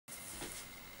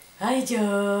Hai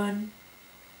John,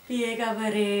 piye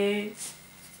kabare?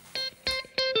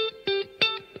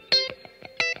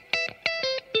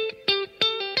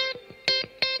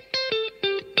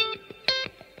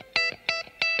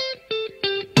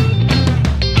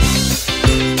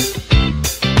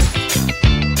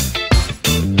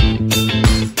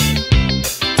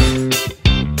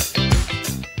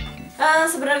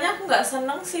 Sebenarnya aku nggak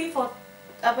seneng sih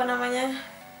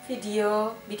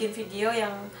bikin video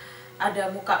yang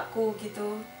ada mukaku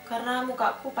gitu, karena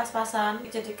mukaku pas-pasan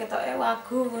jadi ketok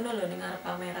wagu ngono lho ning ngarep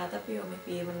kamera, tapi yo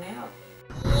piye meneh.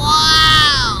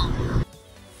 Wow.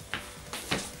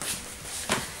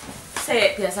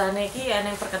 Biasanya iki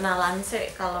eneng perkenalan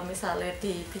sih kalau misalnya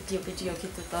di video-video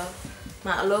gitu toh.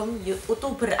 Maklum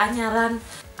YouTuber anyaran.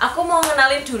 Aku mau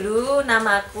ngenalin dulu,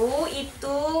 namaku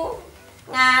itu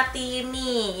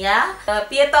Ngatini ya.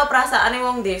 Piye to perasaane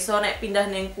wong desa nek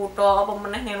pindah ning kutha apa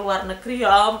meneh ning luar negeri?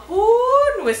 Ya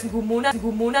ampun, wis gumunan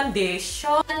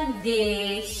desa.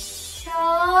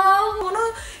 Ngono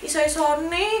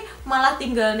iso-isone malah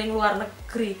tinggal ning luar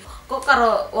negeri. Kok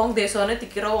karo wong desane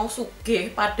dikira wong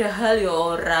sugih, padahal ya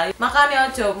ora. Makane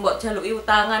aja mbok jaluki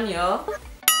utangan ya.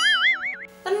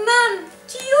 Tenan,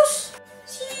 cius.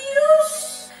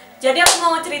 Jadi aku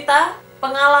mau cerita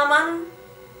pengalaman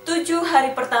 7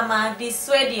 hari pertama di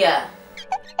Swedia.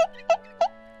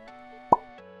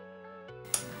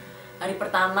 Hari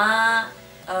pertama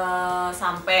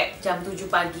sampai jam 7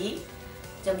 pagi.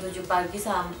 Jam 7 pagi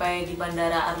sampai di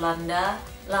Bandara Arlanda.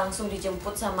 Langsung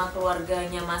dijemput sama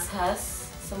keluarganya Mas Has.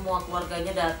 Semua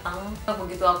keluarganya datang.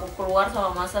 Begitu aku keluar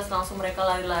sama Mas Has, langsung mereka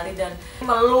lari-lari dan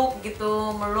meluk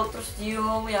gitu. Meluk terus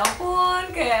cium. Ya ampun,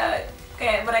 kayak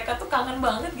mereka tuh kangen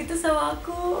banget gitu sama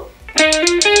aku.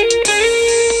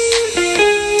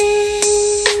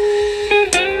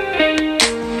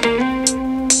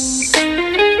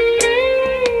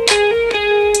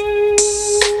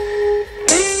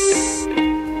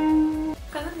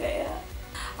 Kangen gak ya?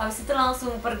 Habis itu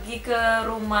langsung pergi ke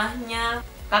rumahnya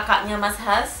kakaknya Mas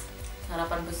Has,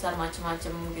 sarapan besar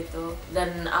macem-macem gitu,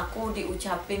 dan aku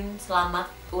diucapin selamat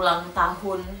ulang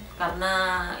tahun karena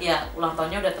ya ulang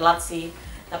tahunnya udah telat sih,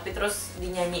 tapi terus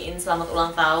dinyanyiin selamat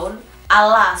ulang tahun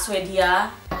ala Swedia.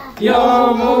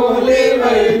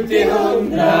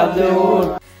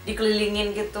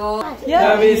 Dikelilingin gitu.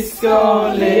 Ja, vi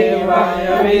ska leva,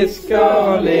 ja, vi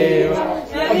ska leva,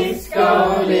 ja, vi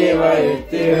ska leva ut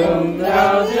i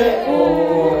 100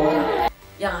 år.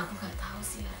 Yang aku nggak tahu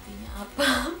sih artinya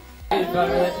apa.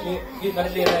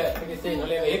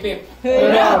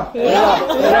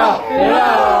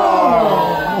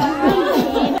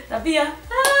 Tapi ya,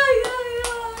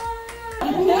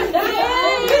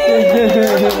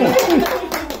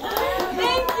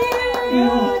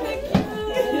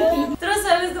 terus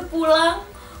habis itu pulang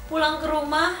ke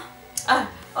rumah.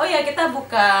 Oh ya, kita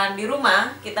bukan di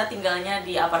rumah, kita tinggalnya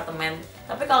di apartemen.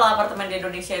 Tapi kalau apartemen di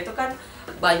Indonesia itu kan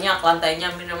banyak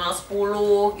lantainya, minimal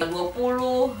 10,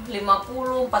 20,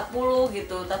 50, 40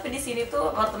 gitu. Tapi di sini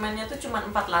tuh apartemennya tuh cuma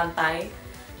 4 lantai.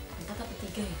 4 atau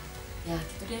 3 ya? Ya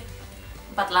gitu deh.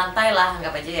 4 lantai lah,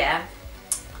 anggap aja ya.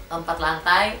 4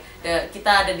 lantai,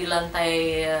 kita ada di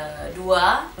lantai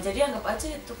 2. Jadi anggap aja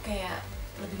itu kayak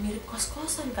lebih mirip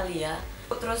kos-kosan kali ya.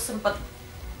 Terus sempet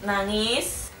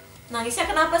nangis. Nangisnya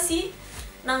kenapa sih?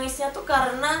 Nangisnya tuh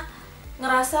karena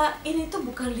ngerasa ini tuh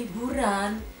bukan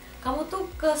liburan. Kamu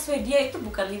tuh ke Swedia itu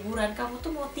bukan liburan, kamu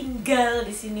tuh mau tinggal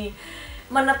di sini,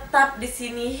 menetap di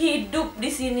sini, hidup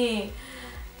di sini.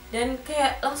 Dan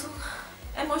kayak langsung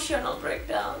emotional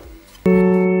breakdown.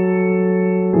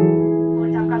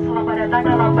 Selamat datang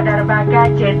dalam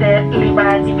penerbangan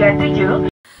JT537.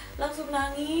 Langsung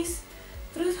nangis.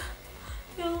 Terus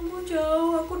ya ampun,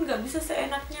 jauh, aku nggak bisa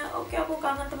seenaknya. Oke, aku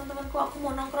kangen teman-temanku, aku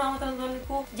mau nongkrong sama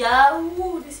teman-temanku.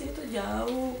 Jauh, di sini tuh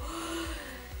jauh.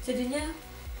 Jadinya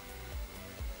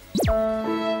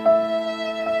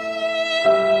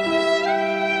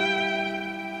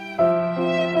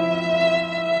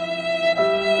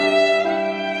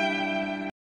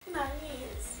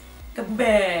nangis.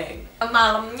 Kebeng.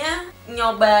 Malamnya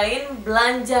nyobain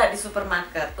belanja di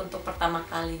supermarket untuk pertama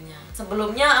kalinya.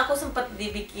 Sebelumnya aku sempet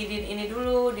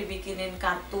dibikinin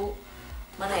kartu,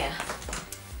 mana ya?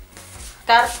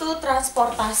 Kartu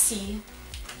transportasi.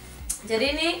 Jadi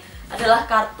ini adalah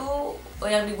kartu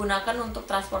yang digunakan untuk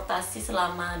transportasi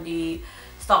selama di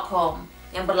Stockholm,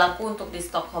 yang berlaku untuk di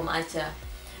Stockholm aja.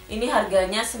 Ini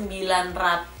harganya 900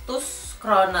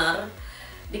 kroner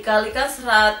dikalikan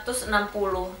 160,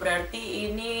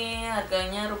 berarti ini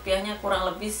harganya rupiahnya kurang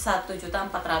lebih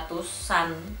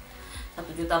 1.400.000-an,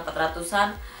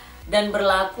 1.400.000-an, dan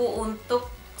berlaku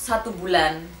untuk 1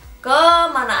 bulan.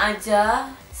 Ke mana aja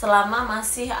selama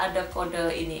masih ada kode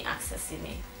ini, akses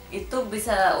ini. Itu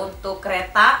bisa untuk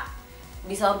kereta,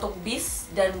 bisa untuk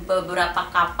bis, dan beberapa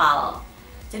kapal.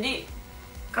 Jadi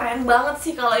keren banget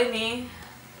sih kalau ini,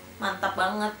 mantap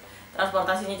banget.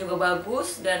 Transportasinya juga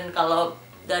bagus, dan kalau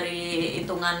dari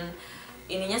hitungan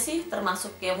ininya sih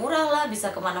termasuk ya murah lah, bisa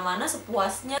kemana-mana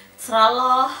sepuasnya. Serah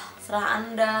lo, serah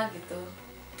anda gitu.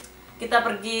 Kita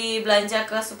pergi belanja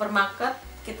ke supermarket,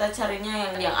 kita carinya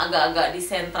yang agak-agak di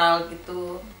sentral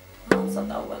gitu. So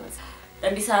tau banget.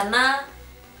 Dan di sana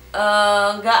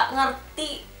nggak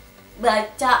ngerti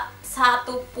baca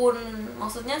satu pun,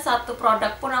 maksudnya satu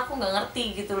produk pun aku nggak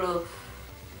ngerti gitu loh.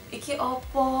 Iki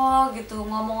opo gitu,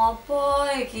 ngomong opo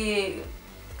iki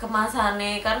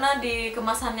kemasannya, karena di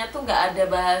kemasannya tuh nggak ada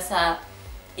bahasa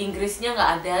Inggrisnya,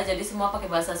 nggak ada, jadi semua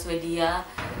pakai bahasa Swedia.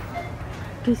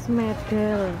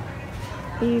 Kismedel,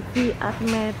 TV at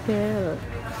medel,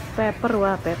 paper,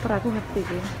 wah paper aku ngerti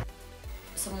sih.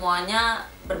 Semuanya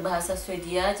berbahasa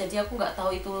Swedia, jadi aku nggak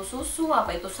tahu itu susu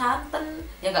apa itu santan,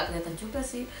 ya nggak kelihatan juga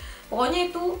sih. Pokoknya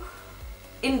itu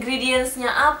ingredientsnya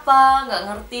apa nggak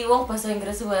ngerti. Wong bahasa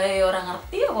Inggris wae orang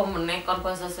ngerti, apa menekon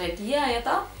bahasa Swedia ya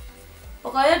toh.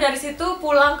 Pokoknya dari situ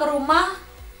pulang ke rumah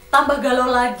tambah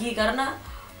galau lagi karena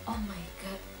oh my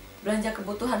god, belanja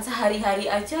kebutuhan sehari-hari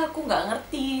aja aku nggak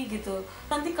ngerti gitu.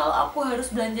 Nanti kalau aku harus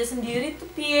belanja sendiri tuh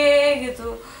piye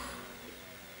gitu.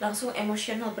 Langsung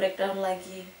emotional breakdown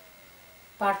lagi,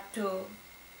 part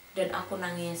 2, dan aku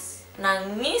nangis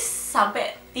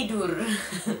sampai tidur.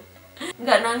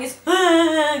 Nggak nangis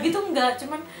gitu, nggak,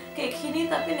 cuman kayak gini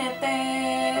tapi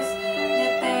netes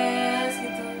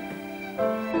gitu.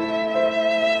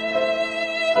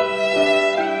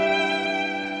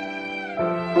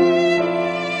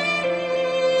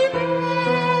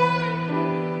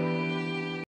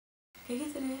 Kayak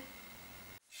gitu deh.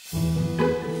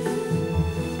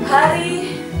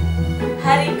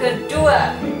 Hari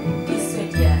kedua di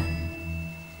Swedia.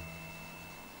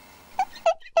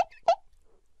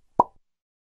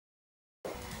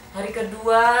 Hari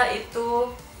kedua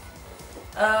itu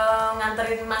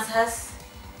nganterin Mas Has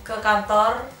ke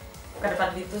kantor, ke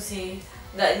depan gitu sih.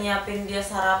 Nggak nyiapin dia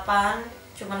sarapan,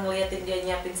 cuman ngeliatin dia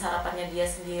nyiapin sarapannya dia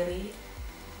sendiri.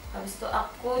 Habis itu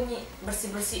aku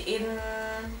bersih-bersihin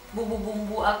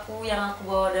bumbu-bumbu aku yang aku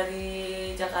bawa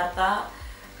dari Jakarta,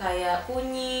 kayak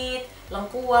kunyit,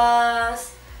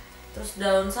 lengkuas, terus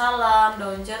daun salam,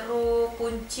 daun jeruk,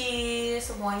 kunci,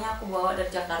 semuanya aku bawa dari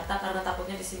Jakarta karena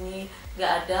takutnya di sini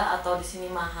nggak ada atau di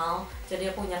sini mahal,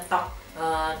 jadi aku nyetok.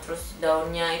 Terus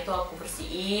daunnya itu aku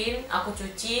bersihin, aku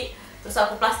cuci, terus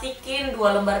aku plastikin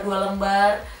 2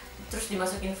 lembar, terus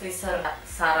dimasukin freezer.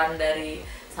 Saran dari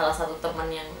salah satu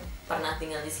teman yang pernah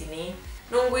tinggal di sini,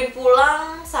 nungguin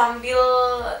pulang sambil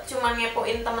cuman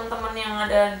ngepoin teman-teman yang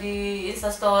ada di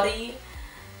Instastory,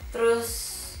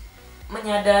 terus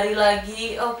menyadari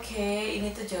lagi, oke,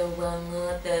 ini tuh jauh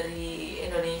banget dari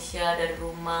Indonesia, dari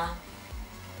rumah,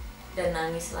 dan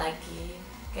nangis lagi,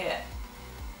 kayak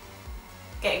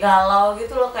galau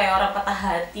gitu loh, kayak orang patah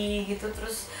hati gitu.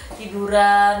 Terus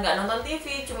tiduran, nggak nonton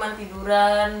TV, cuman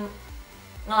tiduran,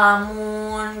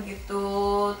 ngelamun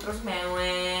gitu, terus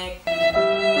mewek,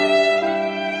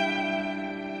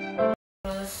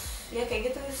 terus ya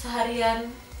kayak gitu seharian.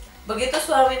 Begitu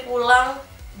suami pulang,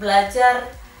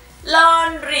 belajar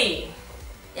laundry.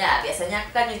 Ya biasanya aku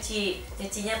kan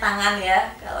nyucinya tangan ya,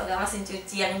 kalau nggak mesin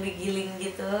cuci yang digiling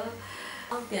gitu.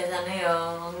 Biasanya ya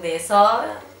wong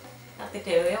desa, ngerti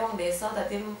dewe wong desa,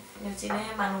 tadi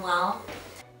nyucinya manual.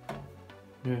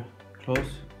 Yeah,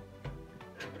 close.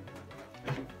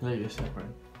 Let it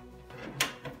separate.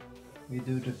 We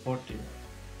do the 40.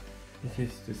 This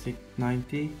is the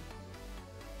 90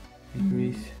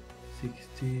 degrees,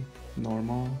 60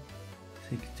 normal,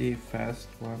 60 fast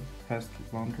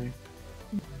laundry,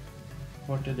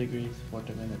 40 degrees,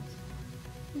 40 minutes.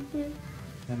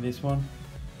 And this one,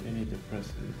 you need to press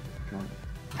it.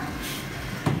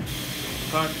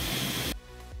 Start.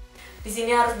 Di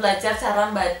sini harus belajar cara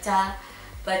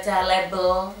baca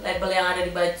label yang ada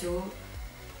di baju,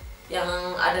 yang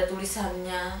ada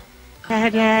tulisannya.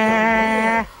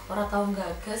 Orang tahu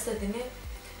gagas tadi ini.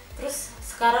 Terus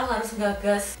sekarang harus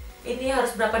gagas. Ini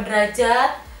harus berapa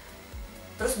derajat,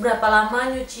 terus berapa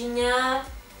lama nyucinya,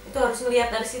 itu harus ngeliat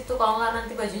dari situ, kalau nggak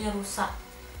nanti bajunya rusak.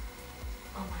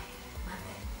 Oh my,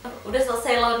 mati. Udah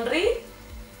selesai laundry,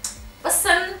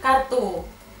 pesen kartu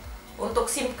untuk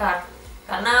SIM card,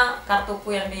 karena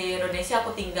kartuku yang di Indonesia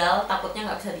aku tinggal, takutnya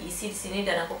nggak bisa diisi di sini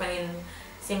dan aku pengen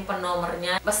simpen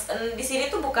nomornya. Pesen di sini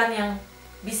tuh bukan yang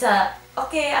bisa,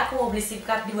 oke, aku mau beli SIM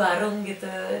card di warung gitu,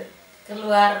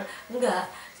 keluar, enggak.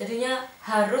 Jadinya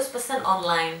harus pesan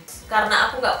online. Karena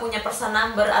aku nggak punya person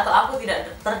number atau aku tidak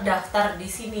terdaftar di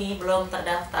sini, belum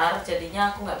terdaftar, jadinya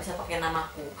aku nggak bisa pakai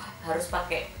namaku. Harus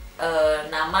pakai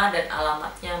nama dan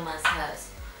alamatnya Mas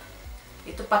Has.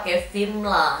 Itu pakai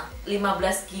Vimla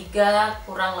 15 giga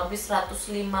kurang lebih 105,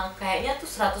 kayaknya tuh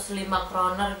 105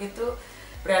 kroner gitu.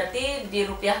 Berarti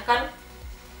dirupiahkan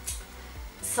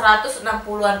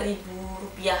 160-an ribu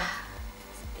rupiah.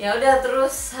 Ya udah,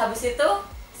 terus habis itu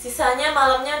sisanya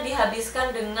malamnya dihabiskan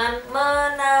dengan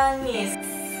menangis.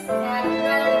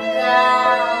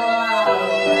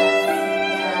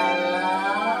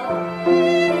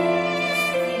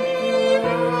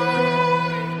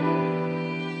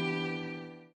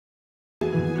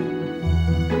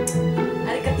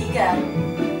 Hari ketiga.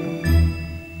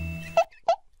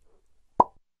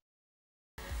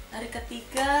 Hari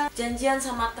ketiga janjian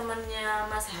sama temennya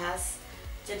Mas Has.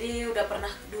 Jadi udah pernah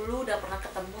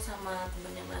ketemu sama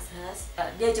temennya Mas Has.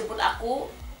 Dia jemput aku,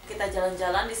 kita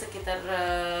jalan-jalan di sekitar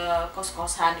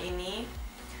kos-kosan ini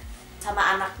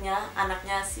sama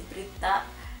anaknya si Brita,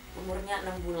 umurnya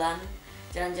 6 bulan.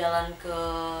 Jalan-jalan ke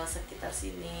sekitar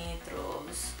sini,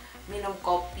 terus minum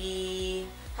kopi.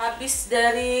 Habis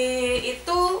dari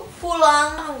itu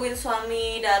pulang, nungguin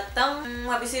suami datang.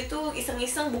 Habis itu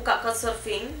iseng-iseng buka ke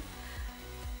surfing.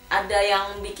 Ada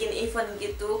yang bikin event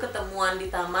gitu, ketemuan di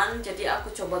taman. Jadi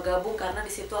aku coba gabung karena di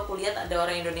situ aku lihat ada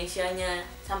orang Indonesianya.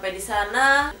 Sampai di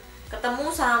sana ketemu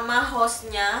sama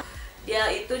hostnya. Dia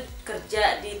itu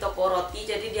kerja di toko roti,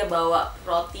 jadi dia bawa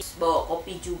roti, bawa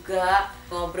kopi juga,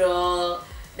 ngobrol.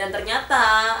 Dan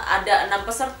ternyata ada 6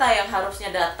 peserta yang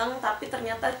harusnya datang, tapi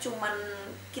ternyata cuman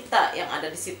kita yang ada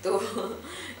di situ.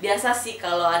 Biasa sih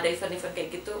kalau ada event-event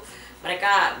kayak gitu,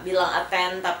 mereka bilang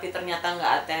attend tapi ternyata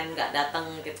nggak datang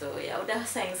gitu. Ya udah,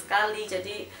 sayang sekali.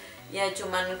 Jadi ya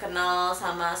cuman kenal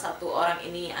sama satu orang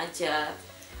ini aja.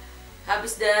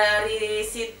 Habis dari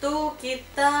situ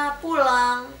kita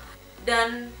pulang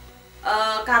dan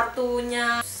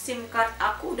kartunya SIM card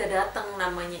aku udah datang,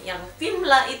 namanya yang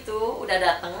Vimla itu udah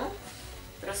datang.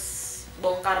 Terus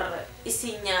bongkar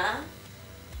isinya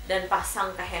dan pasang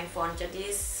ke handphone. Jadi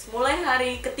mulai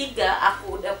hari ketiga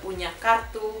aku udah punya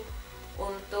kartu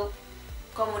untuk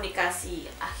komunikasi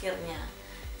akhirnya.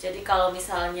 Jadi kalau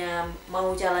misalnya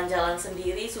mau jalan-jalan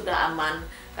sendiri sudah aman.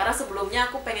 Karena sebelumnya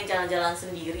aku pengen jalan-jalan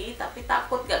sendiri tapi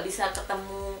takut gak bisa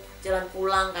ketemu jalan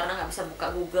pulang karena gak bisa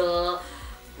buka Google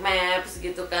Maps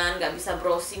gitu kan, gak bisa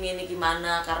browsing ini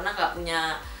gimana karena gak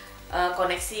punya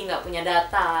koneksi, gak punya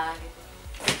data gitu.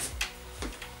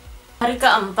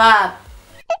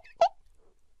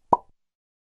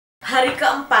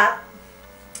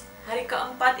 Hari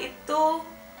keempat itu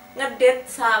ngedate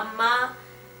sama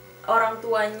orang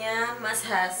tuanya Mas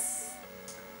Has.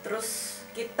 Terus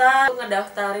kita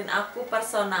ngedaftarin aku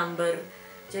person number.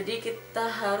 Jadi kita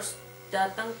harus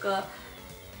datang ke,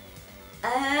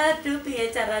 aduh ya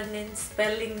caranya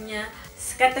spellingnya,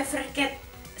 Skateverket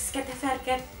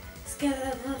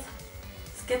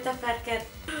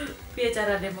piye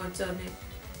carane mocone.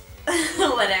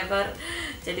 Whatever.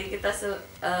 Jadi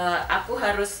aku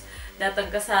harus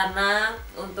datang ke sana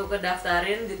untuk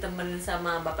ngedaftarin, ditemenin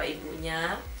sama bapak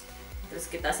ibunya. Terus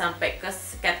kita sampai ke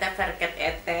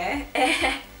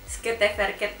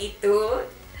Skateverket itu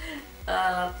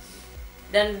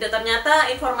dan ternyata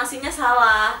informasinya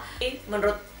salah.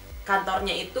 Menurut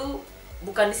kantornya itu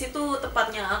bukan di situ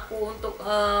tepatnya aku untuk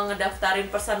ngedaftarin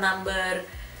person number.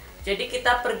 Jadi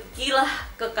kita pergilah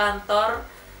ke kantor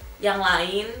yang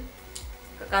lain,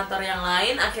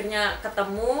 akhirnya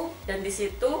ketemu dan di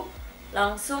situ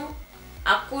langsung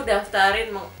aku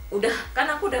daftarin.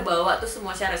 Aku udah bawa tuh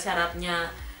semua syarat-syaratnya.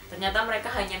 Ternyata mereka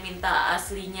hanya minta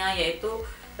aslinya, yaitu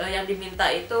yang diminta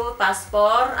itu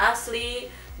paspor asli,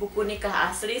 buku nikah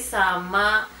asli,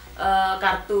 sama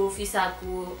kartu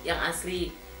visaku yang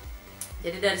asli.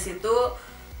 Jadi dari situ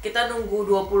kita nunggu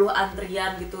 20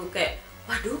 antrian gitu, kayak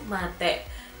waduh mate,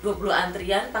 20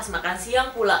 antrian pas makan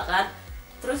siang pula kan.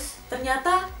 Terus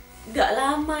ternyata gak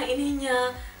lama ininya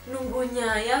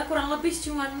nunggunya, ya kurang lebih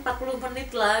cuma 40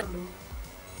 menit lah.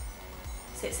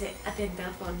 Ada yang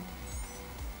telepon.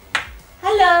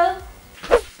 Halo.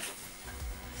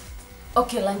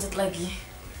 Oke, lanjut lagi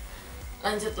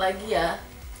ya.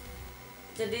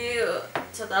 Jadi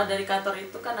setelah dari kantor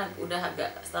itu kan udah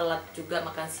agak telat juga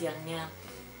makan siangnya.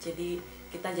 Jadi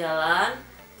kita jalan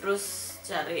terus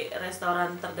cari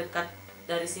restoran terdekat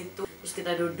dari situ. Terus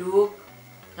kita duduk.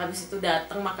 Habis itu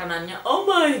datang makanannya. Oh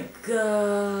my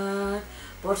god,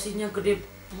 porsinya gede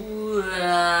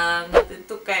banget.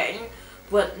 Itu kayaknya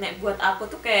buat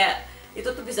aku tuh kayak itu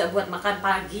tuh bisa buat makan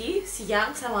pagi,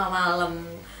 siang, sama malam.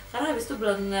 Karena habis itu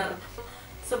blenger.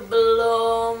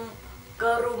 Sebelum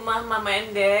ke rumah Mama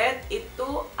and Dad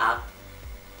itu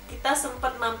kita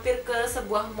sempat mampir ke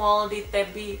sebuah mall di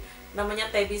Täby, namanya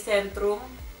Täby Centrum.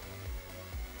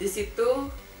 Di situ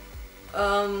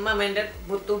Mama and Dad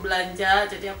butuh belanja,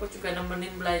 jadi aku juga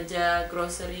nemenin belanja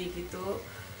grocery gitu,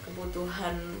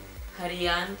 kebutuhan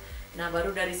harian. Nah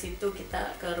baru dari situ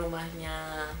kita ke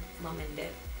rumahnya Mama and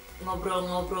Dad,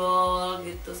 ngobrol-ngobrol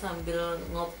gitu sambil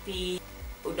ngopi.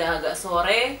 Udah agak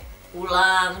sore,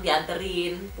 pulang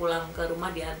ke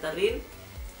rumah dianterin.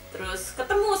 Terus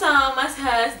ketemu sama Mas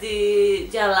Has di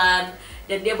jalan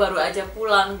dan dia baru aja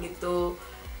pulang gitu.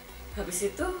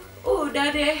 Habis itu udah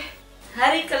deh,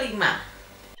 hari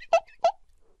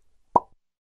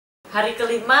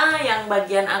kelima yang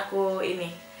bagian aku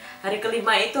ini. Hari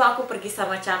kelima itu aku pergi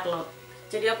sama Charlotte.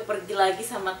 Jadi aku pergi lagi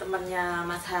sama temannya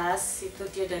Mas Has. Itu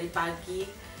dia dari pagi.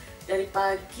 Dari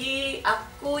pagi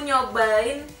aku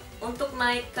nyobain untuk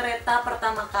naik kereta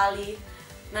pertama kali,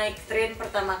 naik train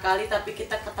pertama kali, tapi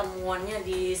kita ketemuannya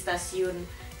di stasiun.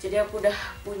 Jadi aku udah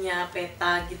punya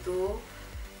peta gitu,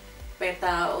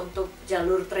 peta untuk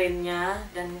jalur trennya,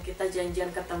 dan kita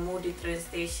janjian ketemu di train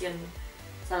station,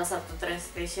 salah satu train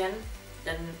station,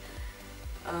 dan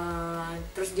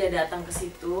terus dia datang ke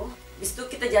situ. Habis itu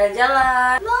kita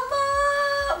jalan-jalan lama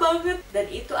banget, dan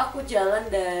itu aku jalan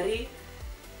dari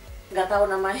nggak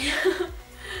tahu namanya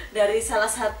dari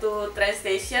salah satu train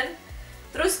station.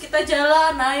 Terus kita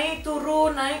jalan naik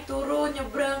turun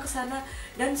nyebrang ke sana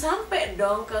dan sampai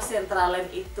dong ke Central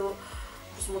Land itu.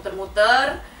 Terus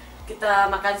muter-muter, kita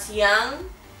makan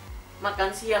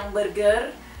siang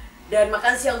burger, dan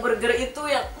makan siang burger itu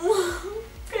yang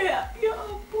kayak ya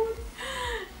ampun,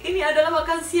 ini adalah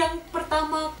makan siang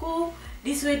pertamaku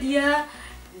di Swedia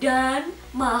dan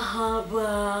mahal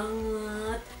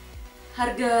banget.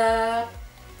 Harga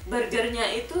burgernya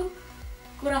itu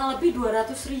kurang lebih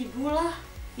 200.000 lah.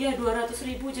 Ya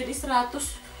 200.000, jadi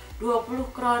 120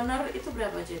 kroner itu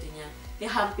berapa jadinya? Ya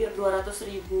hampir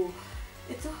 200.000.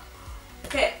 Itu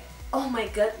kayak oh my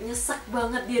god, nyesek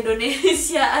banget di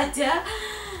Indonesia aja.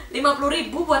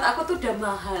 50.000 buat aku tuh udah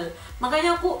mahal.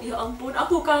 Makanya aku, ya ampun,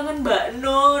 aku kangen Mbak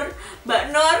Nur.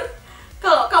 Mbak Nur,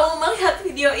 kalau kamu melihat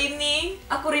video ini,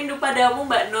 aku rindu padamu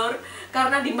Mbak Nur.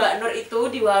 Karena di Mbak Nur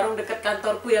itu, di warung dekat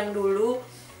kantorku yang dulu,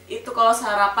 itu kalau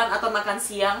sarapan atau makan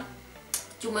siang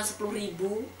cuma 10.000,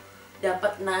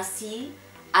 dapat nasi,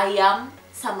 ayam,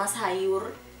 sama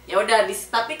sayur. Ya udah,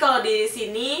 tapi kalau di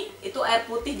sini itu air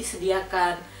putih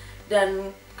disediakan.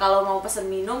 Dan kalau mau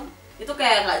pesen minum, itu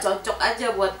kayak nggak cocok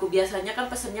aja buatku. Biasanya kan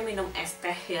pesennya minum es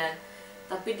teh ya.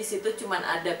 Tapi di situ cuman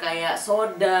ada kayak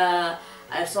soda,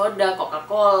 air soda,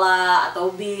 Coca-Cola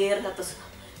atau bir atau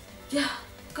ya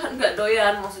kan nggak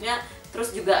doyan maksudnya.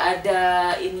 Terus juga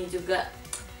ada ini juga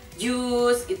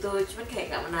jus gitu, cuman kayak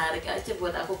nggak menarik aja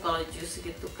buat aku kalau jus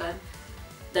gitu kan.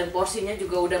 Dan porsinya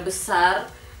juga udah besar,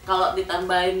 kalau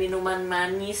ditambahin minuman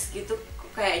manis gitu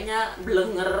kayaknya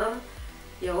blenger.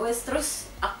 Ya wes, terus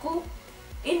aku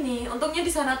ini untungnya di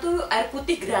sana tuh air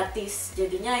putih gratis,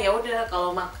 jadinya ya udah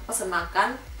kalau pesen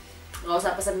makan nggak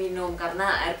usah pesen minum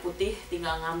karena air putih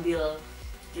tinggal ngambil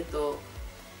gitu.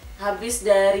 Habis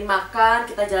dari makan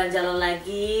kita jalan-jalan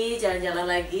lagi,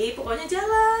 pokoknya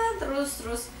jalan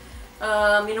terus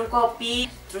minum kopi,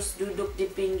 terus duduk di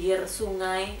pinggir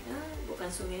sungai, bukan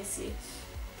sungai sih,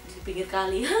 di pinggir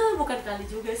kali, bukan kali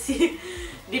juga sih,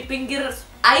 di pinggir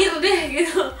air deh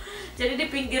gitu. Jadi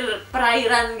di pinggir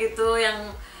perairan gitu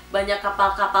yang banyak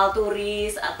kapal-kapal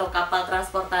turis atau kapal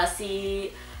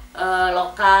transportasi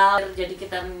lokal. Jadi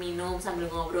kita minum sambil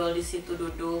ngobrol di situ,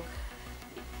 duduk.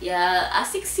 Ya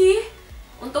asik sih.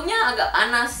 Untungnya agak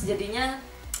panas, jadinya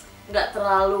nggak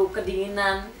terlalu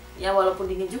kedinginan. Ya walaupun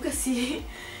dingin juga sih.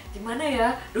 Gimana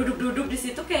ya, duduk-duduk di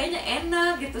situ kayaknya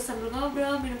enak gitu sambil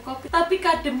ngobrol, minum kopi. Tapi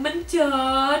kademen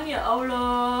John, ya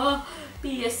Allah.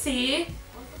 Piye sih?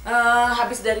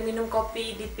 Habis dari minum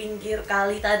kopi di pinggir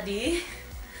kali tadi,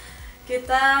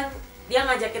 dia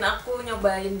ngajakin aku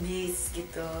nyobain bis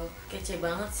gitu. Kece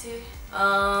banget sih.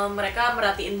 Mereka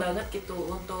merhatiin banget gitu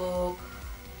untuk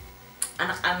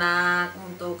anak-anak,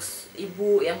 untuk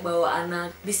ibu yang bawa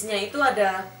anak. Bisnya itu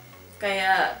ada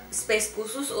kayak space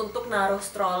khusus untuk naruh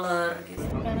stroller gitu.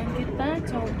 Sekarang kita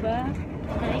coba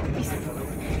naik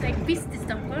bis di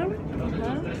Stockholm.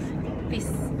 Bis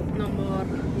nomor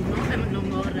 1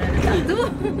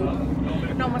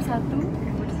 nomor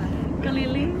 1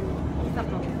 keliling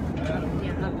Stockholm.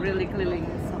 Ya, really keliling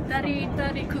Stockholm. Dari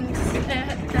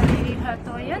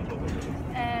Hartoyet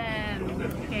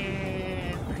ke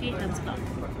Beginilah.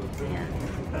 Ya.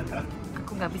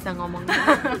 Aku nggak bisa ngomong.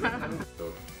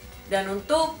 Dan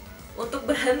untuk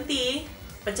berhenti,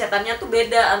 pencetannya tuh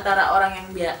beda antara orang yang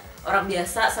orang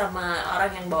biasa sama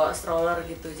orang yang bawa stroller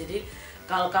gitu. Jadi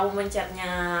kalau kamu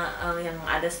mencetnya yang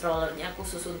ada strollernya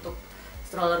khusus untuk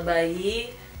stroller bayi,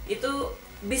 itu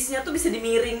bisnya tuh bisa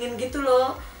dimiringin gitu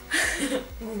loh.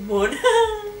 Gumun.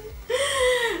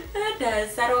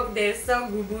 Dasar wong desa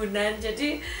gubunan.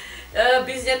 Jadi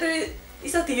bisnya tuh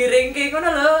bisa diiring kayak ngono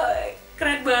loh.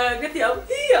 Keren banget ya.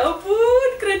 Ya ampun,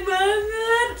 keren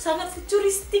banget. Sangat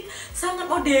futuristik, sangat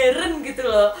modern gitu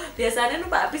loh. Biasanya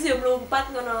numpak bis ya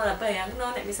melompat ngono lah,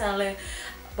 bayangno nek misale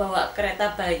bawa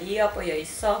kereta bayi apa ya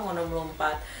iso ngono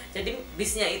melompat. Jadi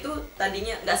bisnya itu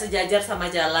tadinya nggak sejajar sama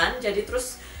jalan, jadi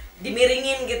terus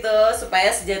dimiringin gitu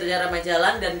supaya sejajar sama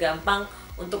jalan dan gampang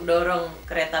untuk dorong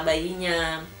kereta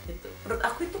bayinya gitu. Menurut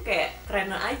aku itu kayak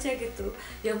keren aja gitu.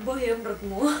 Ya boh ya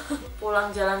menurutmu? Pulang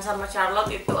jalan sama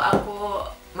Charlotte itu aku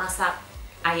masak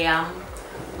ayam.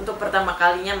 Untuk pertama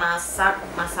kalinya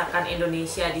masakan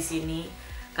Indonesia di sini.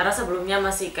 Karena sebelumnya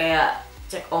masih kayak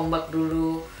cek ombak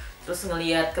dulu, terus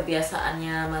ngelihat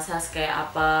kebiasaannya Mas Has kayak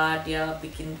apa, dia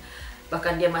bikin,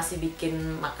 bahkan dia masih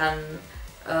bikin makan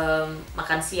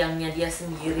siangnya dia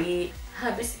sendiri.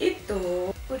 Habis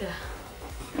itu udah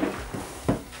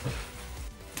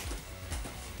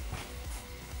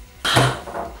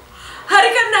hari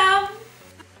ke-6.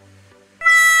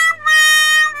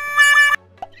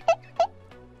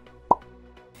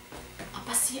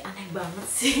 Apa sih, aneh banget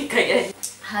sih kayaknya.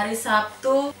 Hari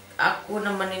Sabtu aku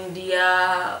nemenin dia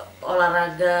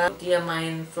olahraga, dia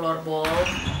main floorball.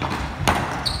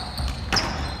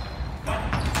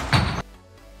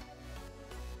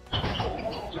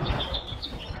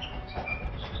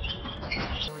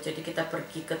 Jadi kita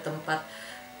pergi ke tempat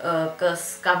ke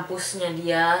kampusnya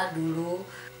dia dulu,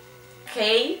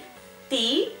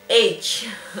 KTH.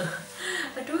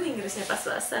 Aduh, Inggrisnya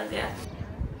pas-pasan ya.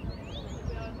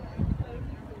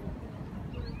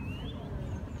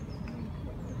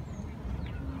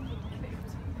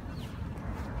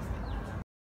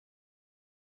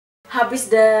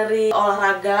 Habis dari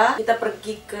olahraga, kita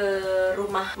pergi ke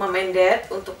rumah Mom and Dad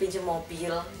untuk pinjam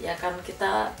mobil. Ya kan,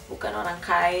 kita bukan orang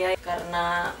kaya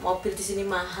karena mobil di sini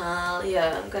mahal.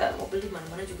 Ya enggak, mobil di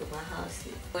mana-mana juga mahal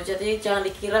sih. Jadi jangan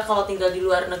dikira kalau tinggal di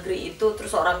luar negeri itu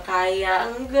terus orang kaya.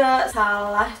 Enggak,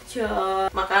 salah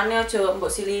coy. Makanya coy mbok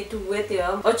sili duit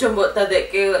ya. Ojo mbok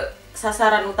tadekke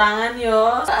sasaran utangan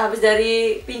yo. Habis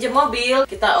dari pinjam mobil,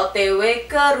 kita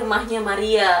OTW ke rumahnya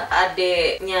Maria,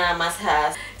 adeknya Mas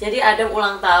Has. Jadi ada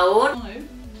ulang tahun.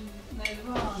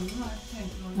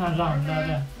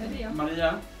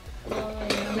 Maria.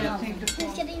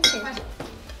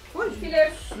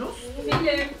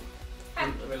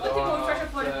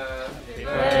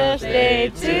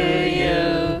 Birthday to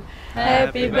you.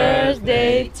 Happy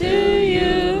birthday to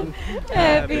you.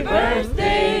 Happy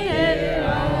birthday,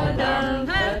 Adam.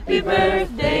 Happy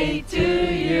birthday to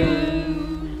you.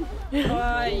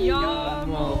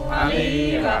 Yamu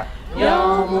Halira,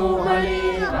 Yamu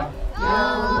Halira,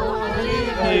 Yamu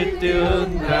Halira.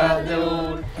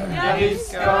 Utundrador. Jag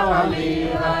visst ska han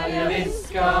leva, jag visst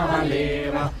ska han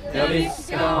leva, jag visst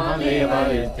ska han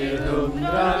leva ut till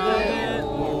 100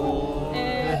 år.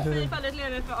 Frifallet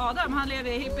lever för Adam, han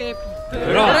lever hipp hipp.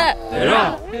 Hurra,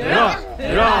 hurra, hurra,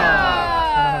 hurra!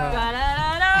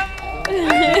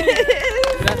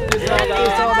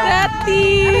 Grattis Adam!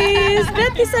 Gratis,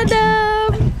 gratis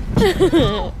Adam.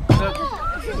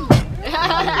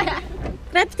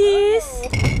 Gratis.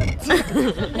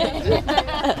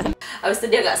 Habis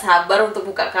itu dia gak sabar untuk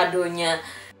buka kadonya.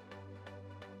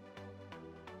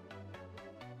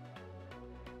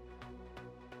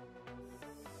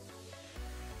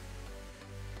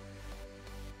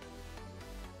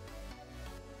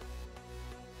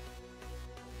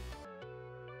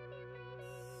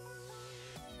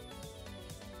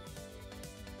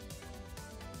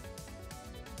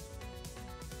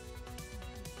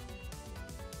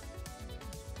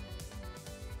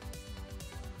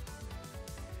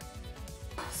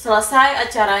 Selesai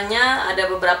acaranya,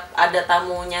 ada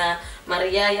tamunya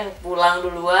Maria yang pulang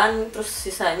duluan, terus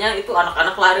sisanya itu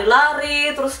anak-anak lari-lari,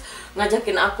 terus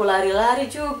ngajakin aku lari-lari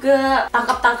juga,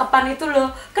 tangkap-tangkapan itu loh,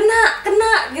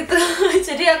 kena gitu.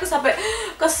 Jadi aku sampai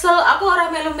kesel, aku orang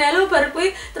melu-melu baru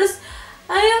kui, terus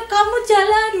ayo kamu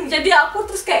jalan, jadi aku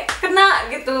terus kayak kena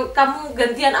gitu, kamu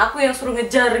gantian aku yang suruh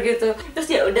ngejar gitu. Terus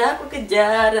ya udah aku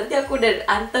kejar, nanti aku udah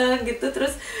anteng gitu,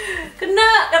 terus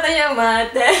kena katanya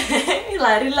mate.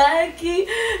 Lari lagi.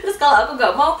 Terus kalau aku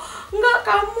nggak mau, enggak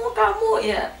kamu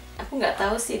ya aku nggak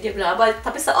tahu sih dia bilang apa,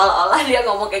 tapi seolah-olah dia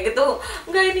ngomong kayak gitu,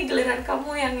 enggak ini giliran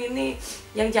kamu yang ini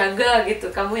yang jaga gitu,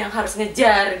 kamu yang harus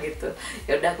ngejar gitu.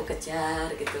 Ya udah aku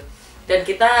kejar gitu, dan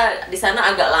kita di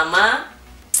sana agak lama.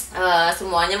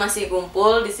 Semuanya masih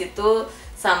kumpul di situ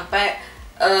sampai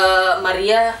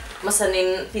Maria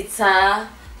mesenin pizza,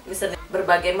 mesenin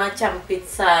berbagai macam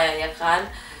pizza ya kan.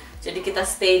 Jadi kita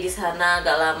stay di sana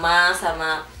agak lama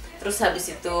sama, terus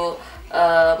habis itu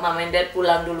Mom and Dad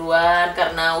pulang duluan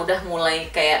karena udah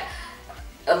mulai kayak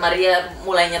Maria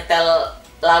mulai nyetel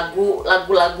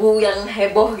lagu-lagu yang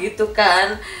heboh gitu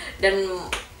kan, dan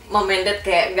Mom and Dad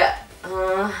kayak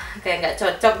nggak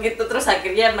cocok gitu, terus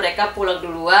akhirnya mereka pulang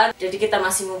duluan. Jadi kita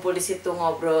masih ngumpul di situ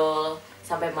ngobrol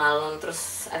sampai malam,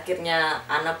 terus akhirnya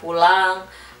Ana pulang.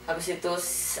 Habis itu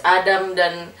Adam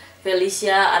dan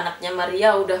Felicia, anaknya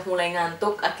Maria, udah mulai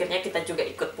ngantuk. Akhirnya kita juga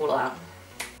ikut pulang.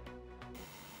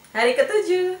 Hari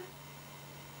ke-7.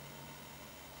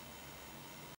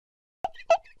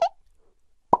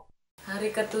 Hari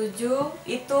ke-7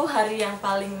 itu hari yang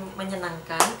paling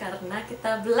menyenangkan karena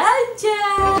kita belanja.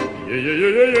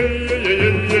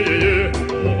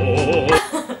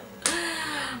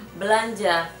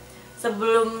 Belanja.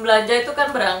 Sebelum belanja itu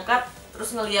kan berangkat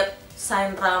terus ngelihat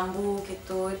sign rambu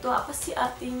gitu, itu apa sih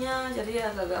artinya? Jadi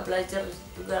agak-agak belajar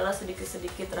juga lah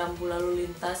sedikit-sedikit rambu lalu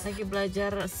lintas. Lagi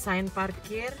belajar sign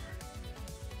parkir,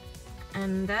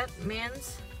 and that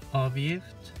means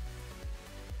Avgift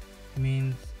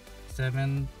means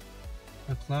 7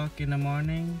 o'clock in the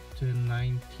morning to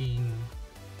 19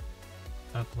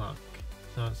 o'clock.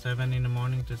 So 7 in the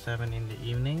morning to 7 in the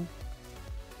evening.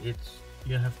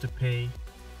 You have to pay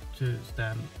to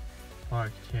stand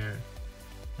parked here.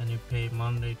 And you pay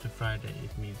Monday to Friday. It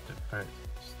means the first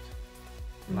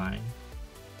line.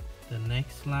 The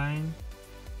next line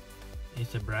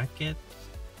is a bracket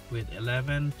with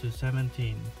 11 to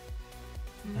 17.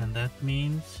 And that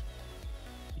means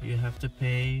you have to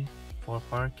pay for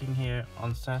parking here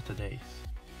on Saturdays.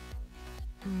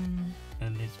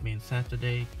 And this means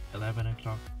Saturday 11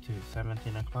 o'clock to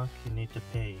 17 o'clock you need to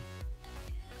pay.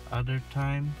 Other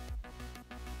time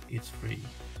it's free.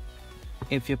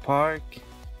 If you park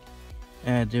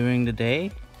during the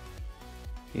day,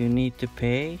 you need to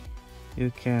pay. You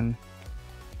can.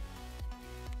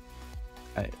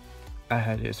 I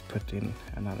had just put in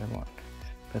another one,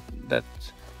 but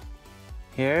that's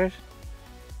here.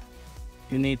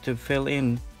 You need to fill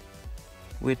in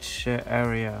which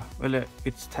area. Well,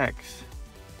 it's tax,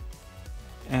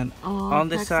 and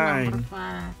on the sign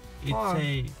it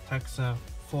say taxa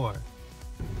 4.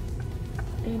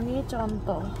 Ini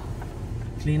contoh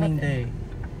Cleaning day.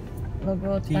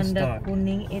 logo tanda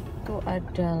kuning itu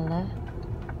adalah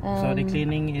So the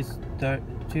cleaning is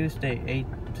Tuesday 8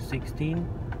 to 16,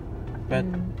 but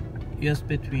just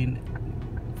between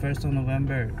 1st of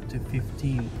November to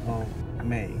 15th of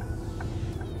May,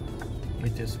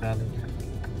 it is valid.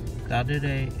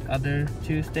 The other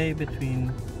Tuesday between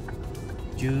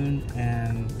June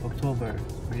and October,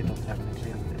 we don't have any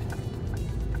cleaning day.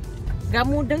 gak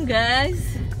mudeng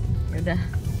guys. Yaudah.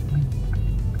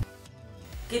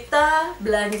 Kita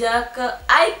belanja ke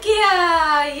IKEA,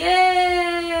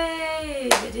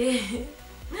 yeay! Jadi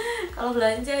kalau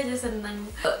belanja aja seneng.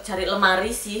 Cari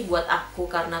lemari sih buat aku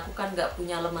karena aku kan nggak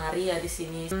punya lemari ya di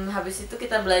sini. Habis itu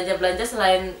kita belanja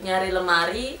selain nyari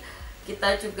lemari,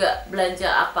 kita juga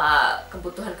belanja apa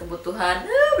kebutuhan-kebutuhan.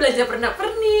 Belanja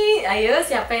pernak-pernik. Ayo,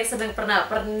 siapa yang seneng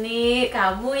pernak-pernik?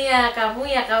 Kamu ya, kamu.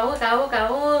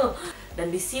 Dan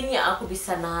di sini aku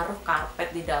bisa naruh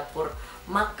karpet di dapur.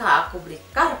 Maka aku beli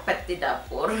karpet di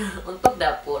dapur untuk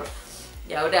dapur.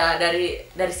 Ya udah dari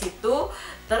situ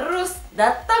terus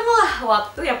datanglah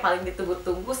waktu yang paling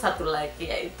ditunggu-tunggu satu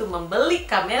lagi, yaitu membeli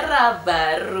kamera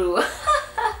baru.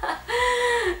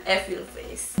 Evil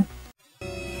face.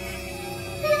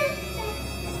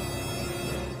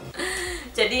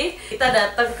 Jadi kita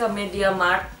datang ke Media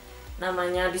Mart,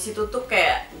 namanya di situ tuh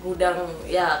kayak gudang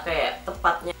ya, kayak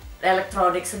tempatnya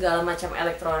elektronik, segala macam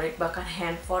elektronik, bahkan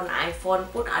handphone, iPhone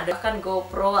pun ada, bahkan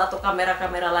GoPro atau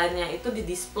kamera-kamera lainnya itu di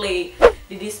display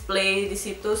di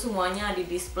situ, semuanya di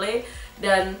display.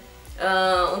 Dan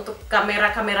untuk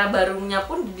kamera-kamera barunya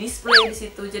pun di display di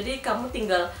situ. Jadi kamu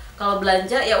tinggal kalau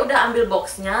belanja ya udah ambil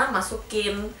boxnya,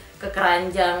 masukin ke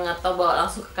keranjang atau bawa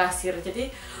langsung ke kasir.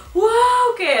 Jadi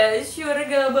wow, kayak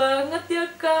surga banget ya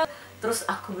kak. Terus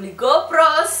aku beli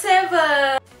GoPro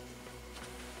 7.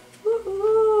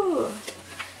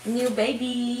 New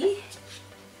baby.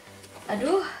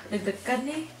 Aduh, deg-degan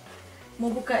nih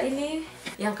mau buka ini.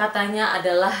 Yang katanya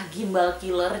adalah gimbal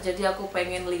killer. Jadi aku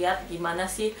pengen lihat gimana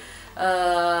sih,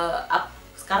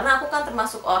 karena aku kan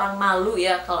termasuk orang malu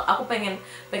ya. Kalau aku pengen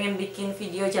bikin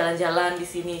video jalan-jalan di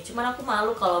sini, cuman aku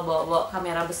malu kalau bawa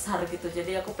kamera besar gitu.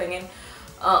 Jadi aku pengen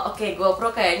oke,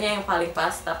 GoPro kayaknya yang paling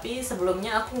pas. Tapi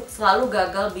sebelumnya aku selalu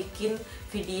gagal bikin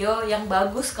video yang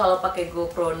bagus kalau pakai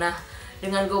GoPro. Nah,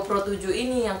 dengan GoPro 7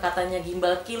 ini yang katanya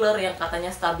gimbal killer, yang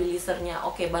katanya stabilisernya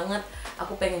oke banget,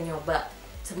 aku pengen nyoba.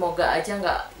 Semoga aja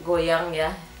nggak goyang ya,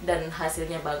 dan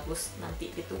hasilnya bagus. Nanti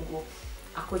ditunggu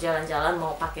aku jalan-jalan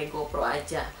mau pakai GoPro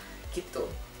aja gitu.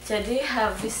 Jadi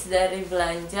habis dari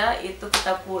belanja itu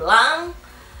kita pulang,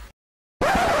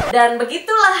 dan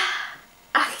begitulah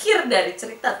akhir dari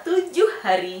cerita 7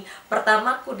 hari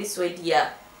pertamaku di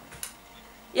Swedia.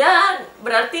 Ya,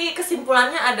 berarti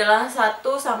kesimpulannya adalah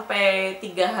 1-3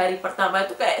 hari pertama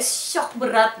itu kayak shock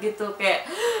berat gitu, kayak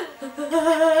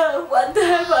what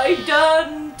have I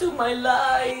done to my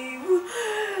life?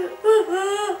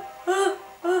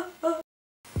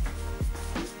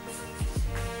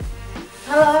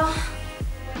 Halo,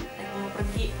 aku mau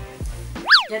pergi.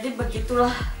 Jadi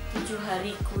begitulah 7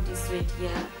 hariku di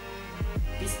Swedia,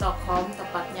 di Stockholm,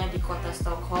 tepatnya di kota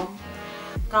Stockholm.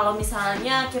 Kalau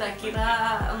misalnya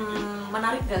kira-kira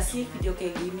menarik gak sih video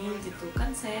kayak gini gitu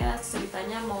kan, saya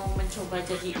ceritanya mau mencoba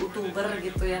jadi YouTuber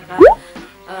gitu ya kan.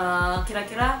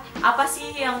 Kira-kira apa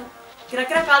sih yang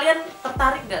kira-kira kalian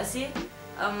tertarik gak sih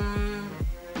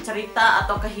cerita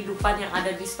atau kehidupan yang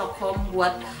ada di Stockholm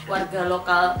buat warga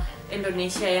lokal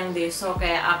Indonesia yang deso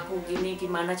kayak aku gini,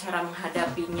 gimana cara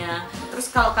menghadapinya.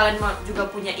 Terus kalau kalian juga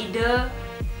punya ide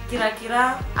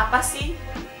kira-kira apa sih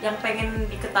yang pengen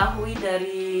diketahui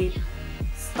dari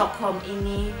Stockholm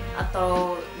ini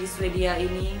atau di Swedia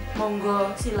ini,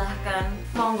 monggo silahkan,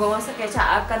 monggo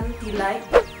sekeca akan di like,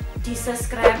 di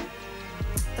subscribe,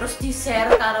 terus di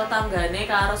share karo tanggane,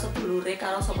 karo sedulure,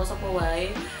 karo sopo-sopo wae,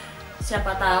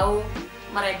 siapa tahu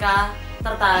mereka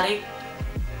tertarik.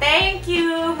 Thank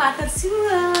you, matur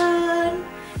suwun.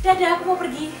 Dadah, aku mau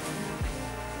pergi.